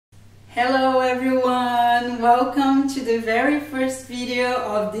Hello everyone! Welcome to the very first video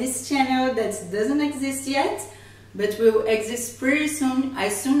of this channel that doesn't exist yet, but will exist pretty soon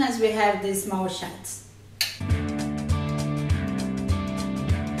as we have this small chat.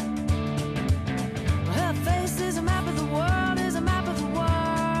 Her face is a map of the world, is a map of the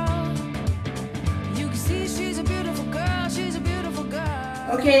world. You can see she's a beautiful girl, she's a beautiful girl.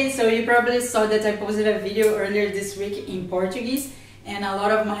 Okay, so you probably saw that I posted a video earlier this week in Portuguese, and a lot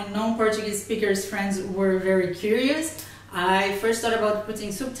of my non-Portuguese speakers friends were very curious. I first thought about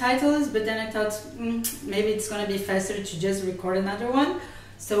putting subtitles, but then I thought maybe it's gonna be faster to just record another one.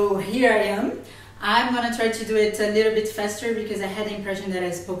 So here I am. I'm gonna try to do it a little bit faster because I had the impression that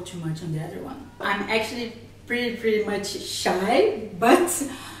I spoke too much on the other one. I'm actually pretty much shy, but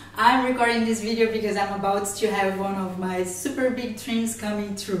I'm recording this video because I'm about to have one of my super big dreams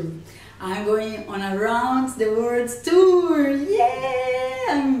coming true. I'm going on a round the world tour. Yeah!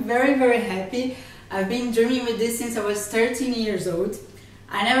 I'm very happy. I've been dreaming with this since I was 13 years old.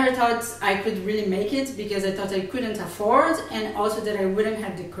 I never thought I could really make it because I thought I couldn't afford and also that I wouldn't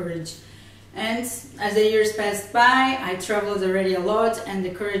have the courage. And as the years passed by, I traveled already a lot and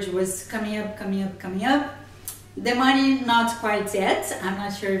the courage was coming up. The money, not quite yet. I'm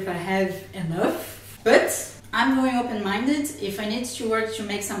not sure if I have enough, but I'm going open-minded. If I need to work to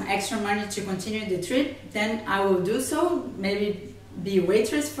make some extra money to continue the trip, then I will do so. Maybe be a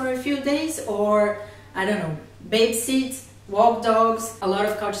waitress for a few days, or I don't know, babysit, walk dogs, a lot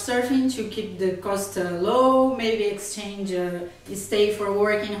of couch surfing to keep the cost low, maybe exchange stay for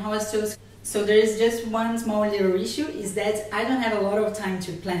work in hostels. So there is just one small little issue, is that I don't have a lot of time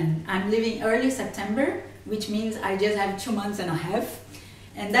to plan. I'm leaving early September, which means I just have 2 months and a half.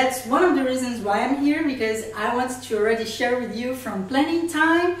 And that's one of the reasons why I'm here, because I want to already share with you from planning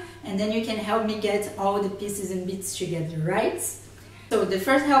time, and then you can help me get all the pieces and bits together, right? So the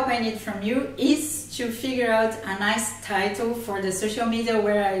first help I need from you is to figure out a nice title for the social media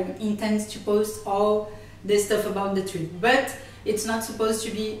where I intend to post all the stuff about the trip. But it's not supposed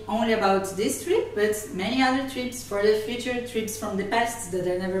to be only about this trip, but many other trips for the future, trips from the past that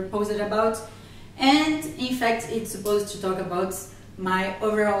I never posted about. And in fact, it's supposed to talk about my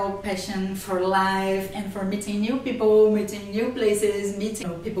overall passion for life and for meeting new people, meeting new places,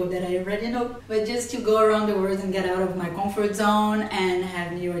 meeting people that I already know, but just to go around the world and get out of my comfort zone and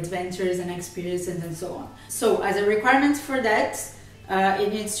have new adventures and experiences and so on. So as a requirement for that,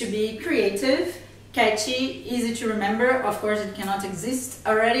 it needs to be creative, catchy, easy to remember. Of course, it cannot exist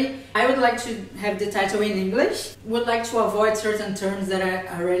already. I would like to have the title in English. Would like to avoid certain terms that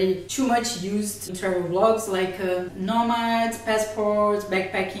are already too much used in travel vlogs, like nomad, passport,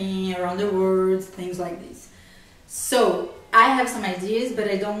 backpacking around the world, things like this. So I have some ideas, but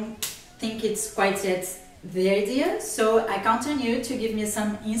I don't think it's quite yet the idea. So I count on you to give me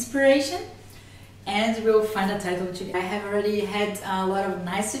some inspiration and we'll find a title together. I have already had a lot of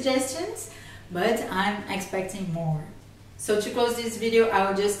nice suggestions, but I'm expecting more. So to close this video, I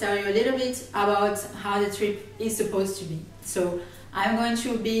will just tell you a little bit about how the trip is supposed to be. So I'm going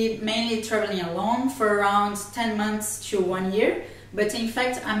to be mainly traveling alone for around 10 months to 1 year, but in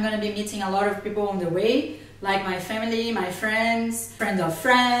fact I'm going to be meeting a lot of people on the way, like my family, my friends, friends of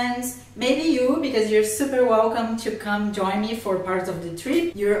friends, maybe you, because you're super welcome to come join me for part of the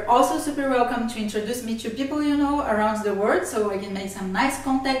trip. You're also super welcome to introduce me to people you know around the world, so I can make some nice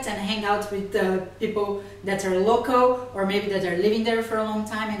contacts and hang out with people that are local or maybe that are living there for a long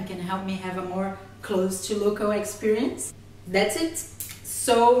time and can help me have a more close to local experience. That's it.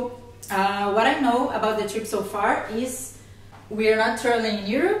 So what I know about the trip so far is we are not traveling in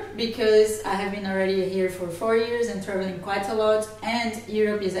Europe because I have been already here for 4 years and traveling quite a lot, and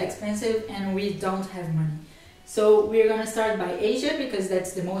Europe is expensive and we don't have money. So we're gonna start by Asia because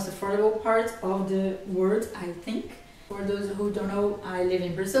that's the most affordable part of the world, I think. For those who don't know, I live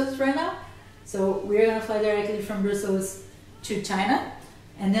in Brussels right now. So we're gonna fly directly from Brussels to China,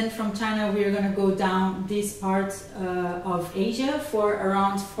 and then from China we're gonna go down this part of Asia for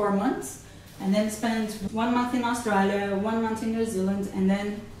around 4 months. And then spend 1 month in Australia, 1 month in New Zealand, and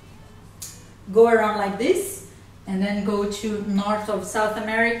then go around like this, and then go to north of South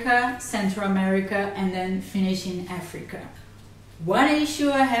America, Central America, and then finish in Africa. One issue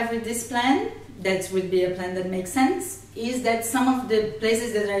I have with this plan, that would be a plan that makes sense, is that some of the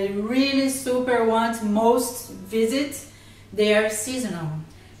places that I really super want most visit, they are seasonal.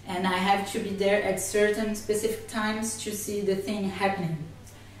 And I have to be there at certain specific times to see the thing happening.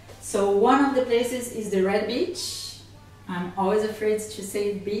 So one of the places is the Red Beach. I'm always afraid to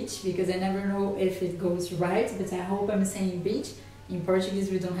say beach because I never know if it goes right, but I hope I'm saying beach. In Portuguese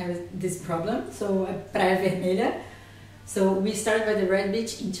we don't have this problem, so Praia Vermelha. So we start by the Red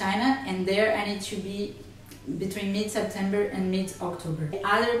Beach in China, and there I need to be between mid-September and mid-October. The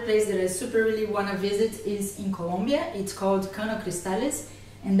other place that I super really want to visit is in Colombia. It's called Cano Cristales,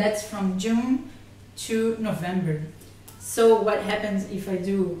 and that's from June to November. So what happens if I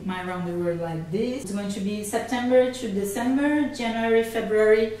do my round the world like this? It's going to be September to December, January,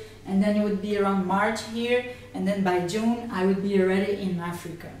 February, and then it would be around March here, and then by June I would be already in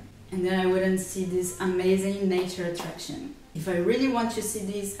Africa. And then I wouldn't see this amazing nature attraction. If I really want to see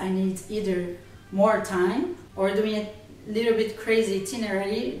this, I need either more time or doing a little bit crazy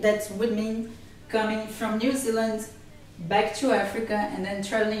itinerary. That would mean coming from New Zealand back to Africa and then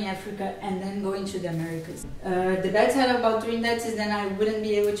traveling Africa and then going to the Americas. The bad side about doing that is then I wouldn't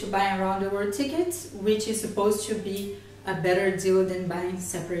be able to buy around the world tickets, which is supposed to be a better deal than buying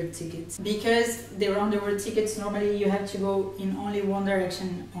separate tickets. Because the around the world tickets, normally you have to go in only one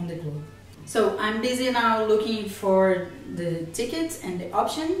direction on the globe. So I'm busy now looking for the tickets and the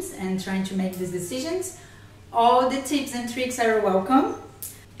options and trying to make these decisions. All the tips and tricks are welcome.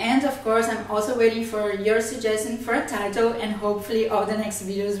 And of course, I'm also waiting for your suggestion for a title, and hopefully all the next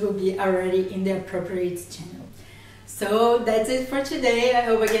videos will be already in the appropriate channel. So that's it for today. I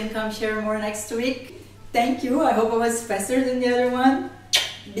hope I can come share more next week. Thank you. I hope I was faster than the other one.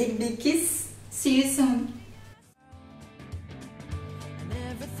 Big, big kiss. See you soon. And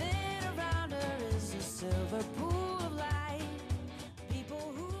everything around her is a silver pool.